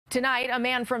Tonight, a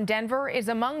man from Denver is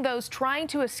among those trying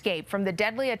to escape from the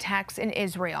deadly attacks in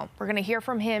Israel. We're going to hear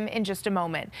from him in just a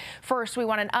moment. First, we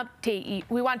want to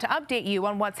update you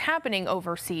on what's happening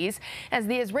overseas, as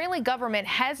the Israeli government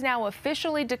has now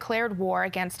officially declared war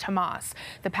against Hamas.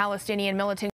 The Palestinian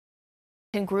militant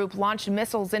group launched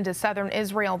missiles into southern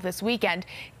Israel this weekend,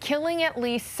 killing at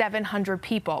least 700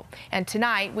 people. And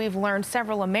tonight, we've learned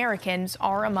several Americans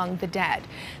are among the dead.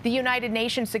 The United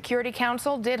Nations Security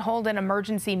Council did hold an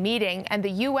emergency meeting, and the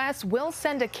U.S. will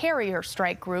send a carrier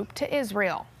strike group to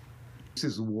Israel. This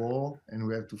is war, and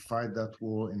we have to fight that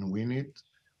war and win it.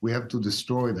 We have to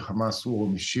destroy the Hamas war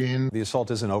machine. The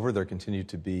assault isn't over. There continue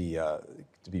to be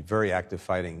very active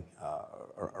fighting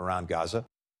around Gaza.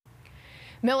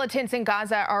 Militants in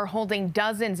Gaza are holding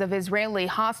dozens of Israeli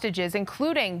hostages,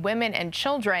 including women and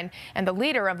children, and the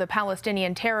leader of the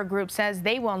Palestinian terror group says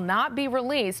they will not be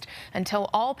released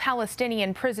until all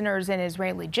Palestinian prisoners in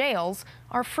Israeli jails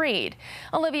are freed.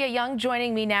 Olivia Young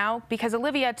joining me now, because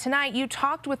Olivia, tonight you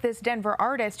talked with this Denver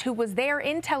artist who was there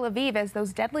in Tel Aviv as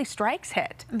those deadly strikes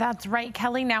hit. That's right,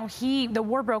 Kelly. Now the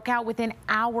war broke out within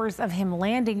hours of him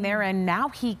landing there, and now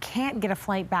he can't get a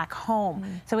flight back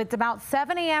home. So it's about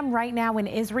 7 a.m. right now in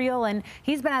Israel, and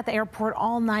he's been at the airport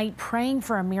all night praying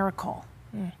for a miracle.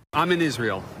 I'm in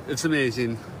Israel. It's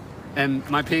amazing, and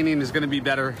my painting is going to be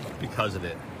better because of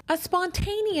it. A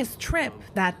spontaneous trip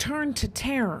that turned to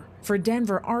terror for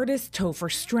Denver artist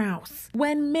Topher Strauss.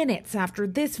 When minutes after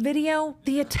this video,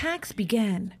 the attacks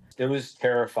began. It was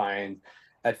terrifying.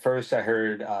 At first I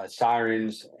heard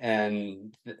sirens,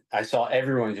 and I saw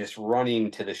everyone just running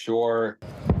to the shore.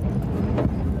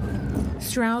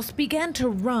 Strauss began to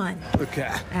run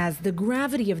as the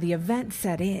gravity of the event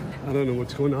set in. I don't know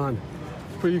what's going on,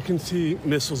 but you can see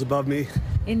missiles above me.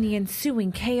 In the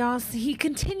ensuing chaos, he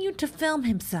continued to film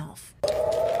himself.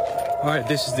 All right,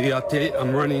 this is the update.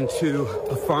 I'm running to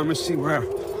a pharmacy where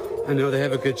I know they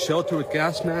have a good shelter with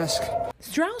gas masks.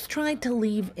 Strauss tried to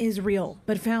leave Israel,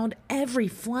 but found every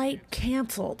flight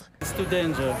canceled. It's too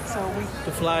dangerous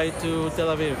to fly to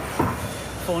Tel Aviv.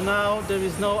 For now, there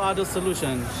is no other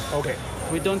solution. Okay.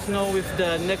 We don't know if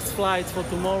the next flight for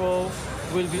tomorrow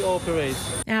will be operated.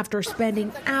 After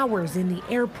spending hours in the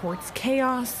airport's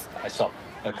chaos, I saw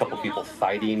a couple people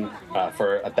fighting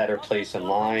for a better place in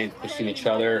line, pushing each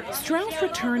other. Strauss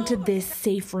returned to this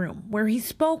safe room where he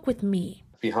spoke with me.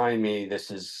 Behind me, this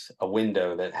is a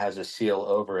window that has a seal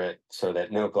over it so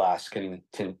that no glass can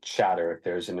shatter if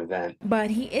there's an event. But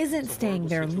he isn't staying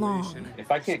there long. If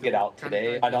I can't get out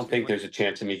today, I don't think there's a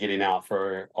chance of me getting out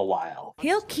for a while.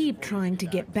 He'll keep trying to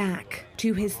get back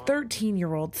to his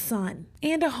 13-year-old son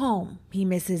and a home he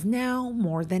misses now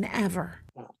more than ever.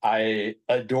 I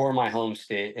adore my home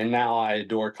state, and now I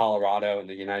adore Colorado and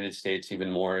the United States even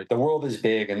more. The world is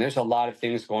big, and there's a lot of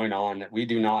things going on that we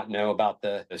do not know about,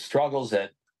 the struggles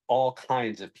that all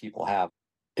kinds of people have.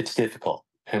 It's difficult,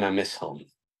 and I miss home.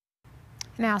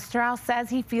 Now, Strauss says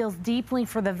he feels deeply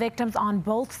for the victims on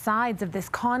both sides of this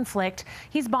conflict.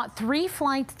 He's bought 3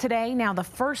 flights today. Now, the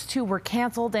first 2 were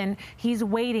canceled, and he's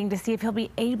waiting to see if he'll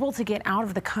be able to get out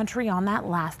of the country on that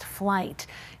last flight.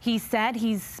 He said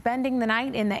he's spending the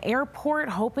night in the airport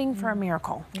hoping for a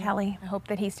miracle. Kelly, I hope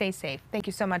that he stays safe. Thank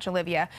you so much, Olivia.